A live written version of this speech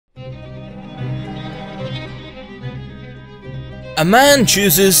A man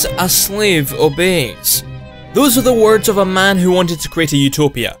chooses, a slave obeys. Those are the words of a man who wanted to create a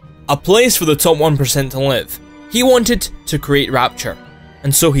utopia, a place for the top 1% to live. He wanted to create Rapture,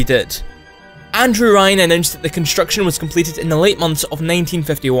 and so he did. Andrew Ryan announced that the construction was completed in the late months of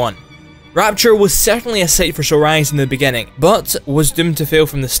 1951. Rapture was certainly a sight for sore eyes in the beginning, but was doomed to fail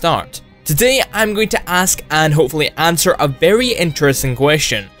from the start. Today I'm going to ask and hopefully answer a very interesting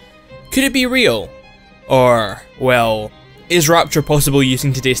question. Could it be real? Or, well, is Rapture possible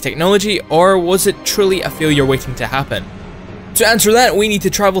using today's technology, or was it truly a failure waiting to happen? To answer that, we need to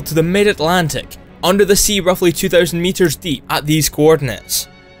travel to the mid-Atlantic, under the sea roughly 2,000 meters deep at these coordinates.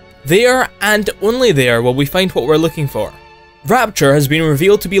 There, and only there, will we find what we're looking for. Rapture has been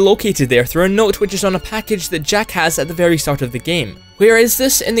revealed to be located there through a note which is on a package that Jack has at the very start of the game. Where is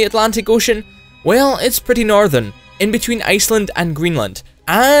this in the Atlantic Ocean? Well, it's pretty northern, in between Iceland and Greenland,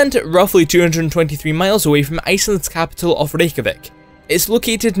 and roughly 223 miles away from Iceland's capital of Reykjavik. It's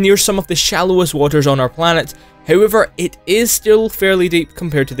located near some of the shallowest waters on our planet, however, it is still fairly deep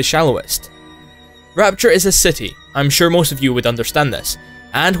compared to the shallowest. Rapture is a city, I'm sure most of you would understand this.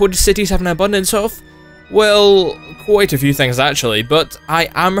 And what do cities have an abundance of? Well, quite a few things actually, but I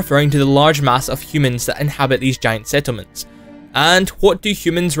am referring to the large mass of humans that inhabit these giant settlements. And what do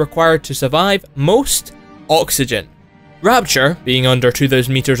humans require to survive most? Oxygen. Rapture, being under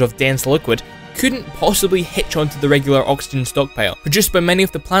 2,000 meters of dense liquid, couldn't possibly hitch onto the regular oxygen stockpile produced by many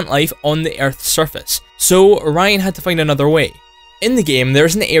of the plant life on the Earth's surface, so Ryan had to find another way. In the game, there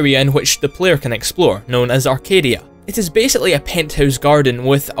is an area in which the player can explore, known as Arcadia. It is basically a penthouse garden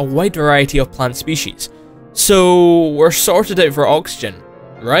with a wide variety of plant species. So, we're sorted out for oxygen,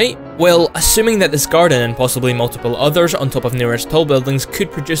 right? Well, assuming that this garden and possibly multiple others on top of numerous tall buildings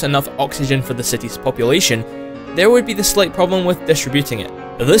could produce enough oxygen for the city's population, there would be the slight problem with distributing it.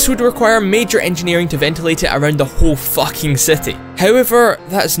 This would require major engineering to ventilate it around the whole fucking city. However,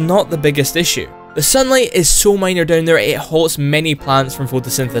 that's not the biggest issue. The sunlight is so minor down there it halts many plants from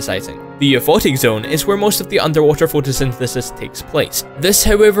photosynthesizing. The euphotic zone is where most of the underwater photosynthesis takes place. This,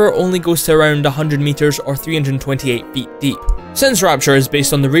 however, only goes to around 100 meters or 328 feet deep. Since Rapture is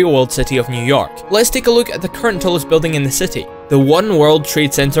based on the real-world city of New York, let's take a look at the current tallest building in the city. The One World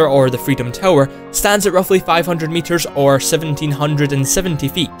Trade Center, or the Freedom Tower, stands at roughly 500 meters or 1,770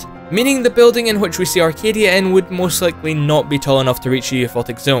 feet, meaning the building in which we see Arcadia in would most likely not be tall enough to reach the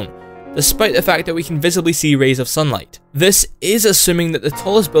euphotic zone, despite the fact that we can visibly see rays of sunlight. This is assuming that the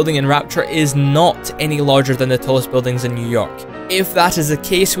tallest building in Rapture is not any larger than the tallest buildings in New York. If that is the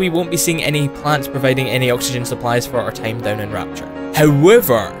case, we won't be seeing any plants providing any oxygen supplies for our time down in Rapture.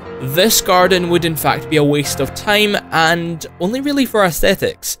 However, this garden would in fact be a waste of time and only really for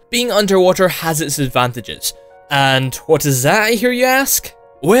aesthetics. Being underwater has its advantages. And what is that, I hear you ask?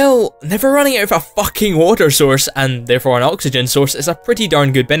 Well, never running out of a fucking water source, and therefore an oxygen source, is a pretty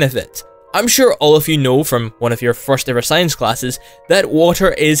darn good benefit. I'm sure all of you know from one of your first ever science classes that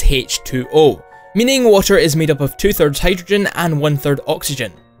water is H2O, meaning water is made up of 2/3 hydrogen and 1/3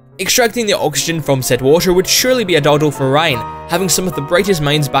 oxygen. Extracting the oxygen from said water would surely be a doddle for Ryan, having some of the brightest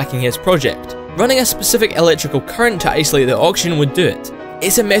minds backing his project. Running a specific electrical current to isolate the oxygen would do it.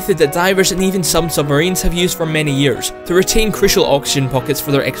 It's a method that divers and even some submarines have used for many years to retain crucial oxygen pockets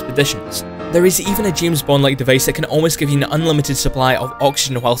for their expeditions. There is even a James Bond-like device that can almost give you an unlimited supply of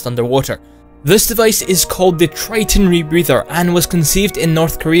oxygen whilst underwater. This device is called the Triton Rebreather and was conceived in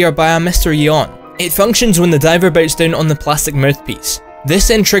North Korea by a Mr. Yeon. It functions when the diver bites down on the plastic mouthpiece. This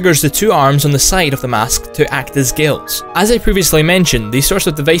then triggers the two arms on the side of the mask to act as gills. As I previously mentioned, these sorts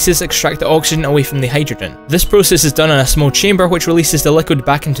of devices extract the oxygen away from the hydrogen. This process is done in a small chamber which releases the liquid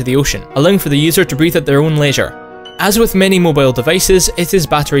back into the ocean, allowing for the user to breathe at their own leisure. As with many mobile devices, it is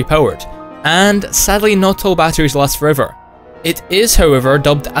battery powered, and sadly not all batteries last forever. It is, however,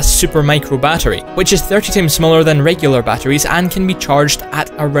 dubbed a super micro battery, which is 30 times smaller than regular batteries and can be charged at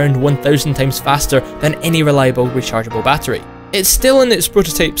around 1,000 times faster than any reliable rechargeable battery. It's still in its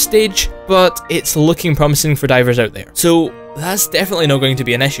prototype stage, but it's looking promising for divers out there, so that's definitely not going to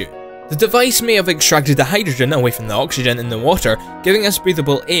be an issue. The device may have extracted the hydrogen away from the oxygen in the water, giving us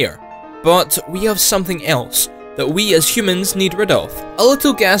breathable air, but we have something else that we as humans need rid of. A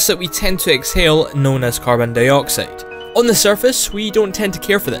little gas that we tend to exhale, known as carbon dioxide. On the surface, we don't tend to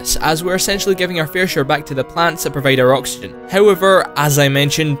care for this, as we're essentially giving our fair share back to the plants that provide our oxygen. However, as I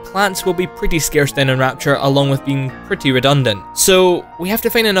mentioned, plants will be pretty scarce down in Rapture, along with being pretty redundant. So, we have to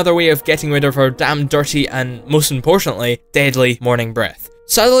find another way of getting rid of our damn dirty and, most importantly, deadly morning breath.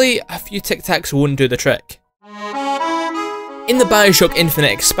 Sadly, a few Tic Tacs won't do the trick. In the Bioshock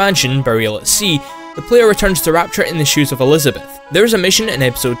Infinite expansion, Burial at Sea, the player returns to Rapture in the shoes of Elizabeth. There is a mission in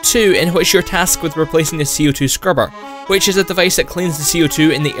episode 2 in which you're tasked with replacing the CO2 scrubber, which is a device that cleans the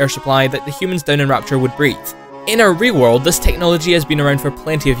CO2 in the air supply that the humans down in Rapture would breathe. In our real world, this technology has been around for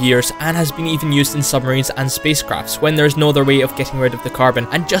plenty of years and has been even used in submarines and spacecrafts when there is no other way of getting rid of the carbon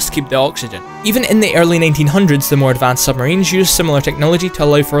and just keep the oxygen. Even in the early 1900s, the more advanced submarines used similar technology to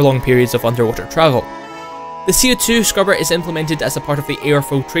allow for long periods of underwater travel. The CO2 scrubber is implemented as a part of the air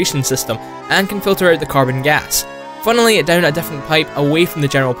filtration system and can filter out the carbon gas, funneling it down a different pipe away from the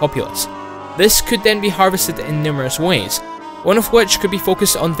general populace. This could then be harvested in numerous ways, one of which could be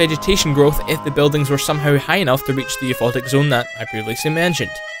focused on vegetation growth if the buildings were somehow high enough to reach the euphotic zone that I previously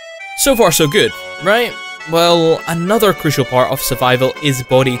mentioned. So far so good, right? Well, another crucial part of survival is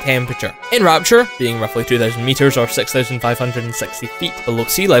body temperature. In Rapture, being roughly 2,000 meters or 6,560 feet below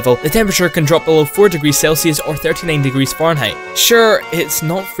sea level, the temperature can drop below 4 degrees Celsius or 39 degrees Fahrenheit. Sure, it's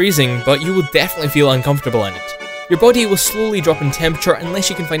not freezing, but you will definitely feel uncomfortable in it. Your body will slowly drop in temperature unless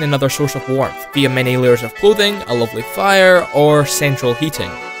you can find another source of warmth, via many layers of clothing, a lovely fire, or central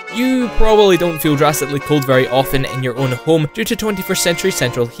heating. You probably don't feel drastically cold very often in your own home due to 21st century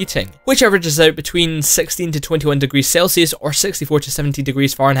central heating, which averages out between 16 to 21 degrees Celsius or 64 to 70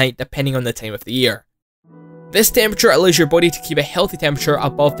 degrees Fahrenheit depending on the time of the year. This temperature allows your body to keep a healthy temperature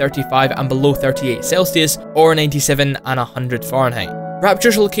above 35 and below 38 Celsius or 97 and 100 Fahrenheit.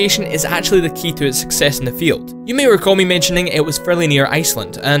 Rapture's location is actually the key to its success in the field. You may recall me mentioning it was fairly near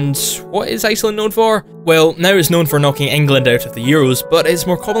Iceland, and what is Iceland known for? Well, now it's known for knocking England out of the Euros, but it's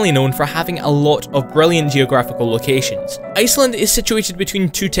more commonly known for having a lot of brilliant geographical locations. Iceland is situated between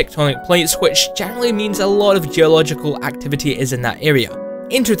two tectonic plates, which generally means a lot of geological activity is in that area.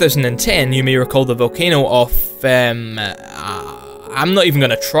 In 2010, you may recall the volcano of, I'm not even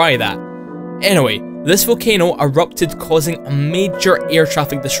gonna try that. Anyway, this volcano erupted, causing a major air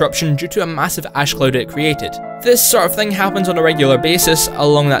traffic disruption due to a massive ash cloud it created. This sort of thing happens on a regular basis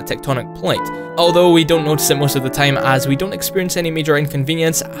along that tectonic plate, although we don't notice it most of the time as we don't experience any major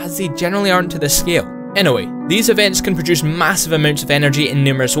inconvenience as they generally aren't to this scale. Anyway, these events can produce massive amounts of energy in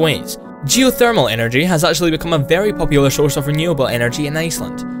numerous ways. Geothermal energy has actually become a very popular source of renewable energy in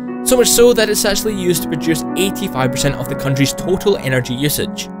Iceland, so much so that it's actually used to produce 85% of the country's total energy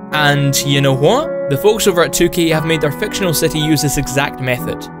usage. And you know what? The folks over at 2K have made their fictional city use this exact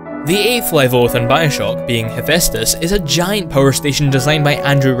method. The 8th level within Bioshock, being Hephaestus, is a giant power station designed by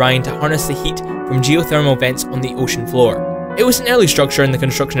Andrew Ryan to harness the heat from geothermal vents on the ocean floor. It was an early structure in the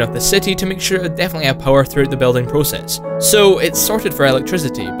construction of the city to make sure it would definitely have power throughout the building process. So it's sorted for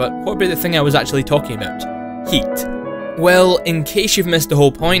electricity, but what about the thing I was actually talking about? Heat. Well, in case you've missed the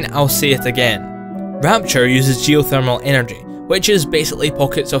whole point, I'll say it again. Rapture uses geothermal energy, which is basically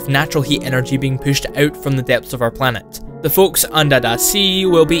pockets of natural heat energy being pushed out from the depths of our planet. The folks under the sea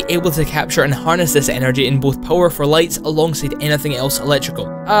will be able to capture and harness this energy in both power for lights alongside anything else electrical,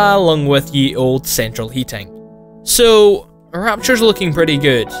 along with ye old central heating. So, Rapture's looking pretty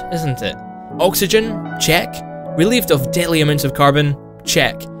good, isn't it? Oxygen? Check. Relieved of deadly amounts of carbon?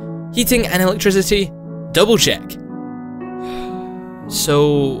 Check. Heating and electricity? Double check.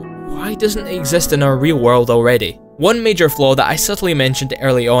 So, why doesn't it exist in our real world already? One major flaw that I subtly mentioned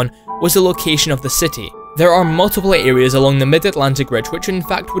early on was the location of the city. There are multiple areas along the mid-Atlantic ridge which in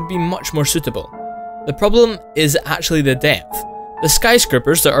fact would be much more suitable. The problem is actually the depth. The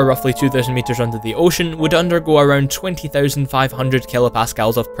skyscrapers that are roughly 2,000 meters under the ocean would undergo around 20,500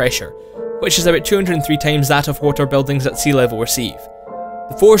 kilopascals of pressure, which is about 203 times that of water buildings at sea level receive.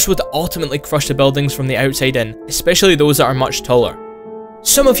 The force would ultimately crush the buildings from the outside in, especially those that are much taller.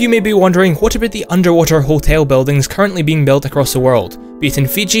 Some of you may be wondering, what about the underwater hotel buildings currently being built across the world, be it in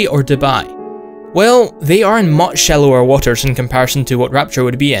Fiji or Dubai? Well, they are in much shallower waters in comparison to what Rapture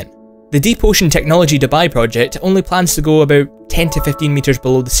would be in. The Deep Ocean Technology Dubai project only plans to go about 10 to 15 meters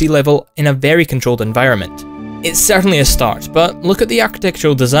below the sea level in a very controlled environment. It's certainly a start, but look at the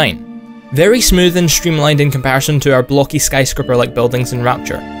architectural design. Very smooth and streamlined in comparison to our blocky skyscraper-like buildings in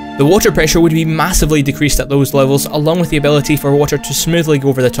Rapture. The water pressure would be massively decreased at those levels, along with the ability for water to smoothly go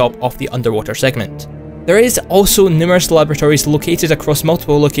over the top of the underwater segment. There is also numerous laboratories located across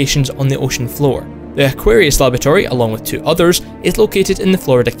multiple locations on the ocean floor. The Aquarius laboratory, along with 2 others, is located in the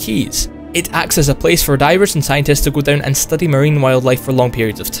Florida Keys. It acts as a place for divers and scientists to go down and study marine wildlife for long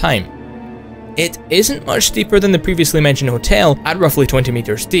periods of time. It isn't much deeper than the previously mentioned hotel, at roughly 20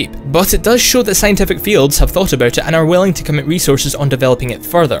 meters deep, but it does show that scientific fields have thought about it and are willing to commit resources on developing it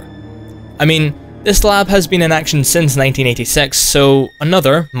further. I mean, this lab has been in action since 1986, so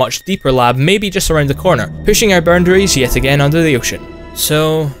another, much deeper lab may be just around the corner, pushing our boundaries yet again under the ocean.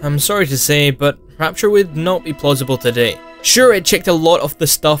 So, I'm sorry to say, but Rapture would not be plausible today. Sure, it checked a lot of the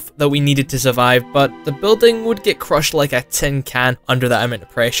stuff that we needed to survive, but the building would get crushed like a tin can under that amount of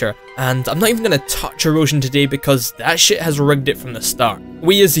pressure. And I'm not even going to touch erosion today because that shit has rigged it from the start.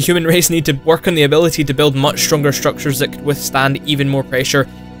 We as the human race need to work on the ability to build much stronger structures that could withstand even more pressure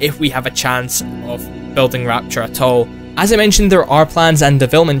if we have a chance of building Rapture at all. As I mentioned, there are plans and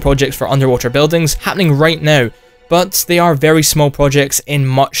development projects for underwater buildings happening right now, but they are very small projects in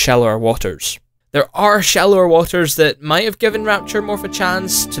much shallower waters. There are shallower waters that might have given Rapture more of a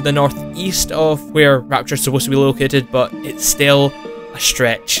chance to the northeast of where Rapture is supposed to be located, but it's still a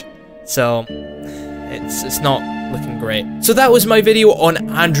stretch. So it's not looking great. So that was my video on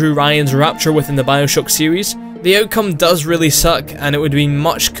Andrew Ryan's Rapture within the Bioshock series. The outcome does really suck, and it would be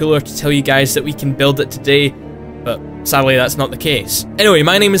much cooler to tell you guys that we can build it today, but sadly that's not the case. Anyway,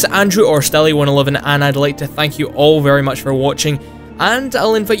 my name is Andrew or Stelly111, and I'd like to thank you all very much for watching. And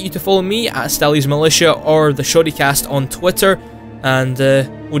I'll invite you to follow me at Stelly's Militia or the Shoddycast on Twitter. And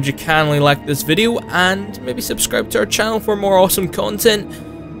would you kindly like this video and maybe subscribe to our channel for more awesome content.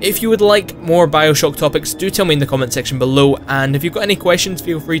 If you would like more Bioshock topics, do tell me in the comment section below. And if you've got any questions,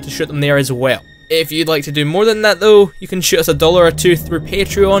 feel free to shoot them there as well. If you'd like to do more than that though, you can shoot us $1 or $2 through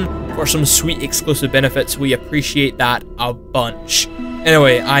Patreon for some sweet exclusive benefits. We appreciate that a bunch.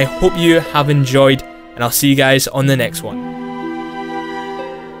 Anyway, I hope you have enjoyed, and I'll see you guys on the next one.